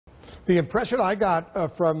The impression I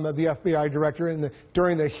got from the FBI director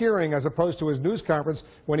during the hearing, as opposed to his news conference,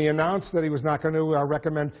 when he announced that he was not going to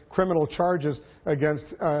recommend criminal charges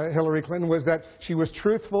against Hillary Clinton, was that she was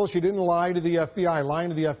truthful. She didn't lie to the FBI. Lying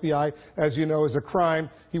to the FBI, as you know, is a crime.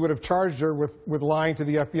 He would have charged her with lying to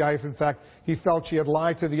the FBI if, in fact, he felt she had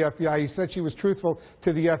lied to the FBI. He said she was truthful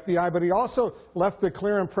to the FBI, but he also left the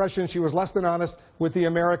clear impression she was less than honest with the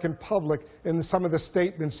American public in some of the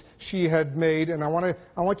statements she had made, and I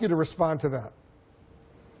want you to respond to that.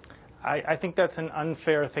 I think that's an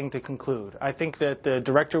unfair thing to conclude. I think that the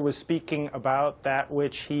director was speaking about that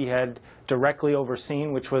which he had directly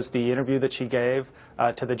overseen, which was the interview that she gave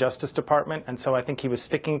to the Justice Department, and so I think he was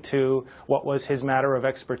sticking to what was his matter of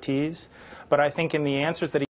expertise. But I think in the answers that he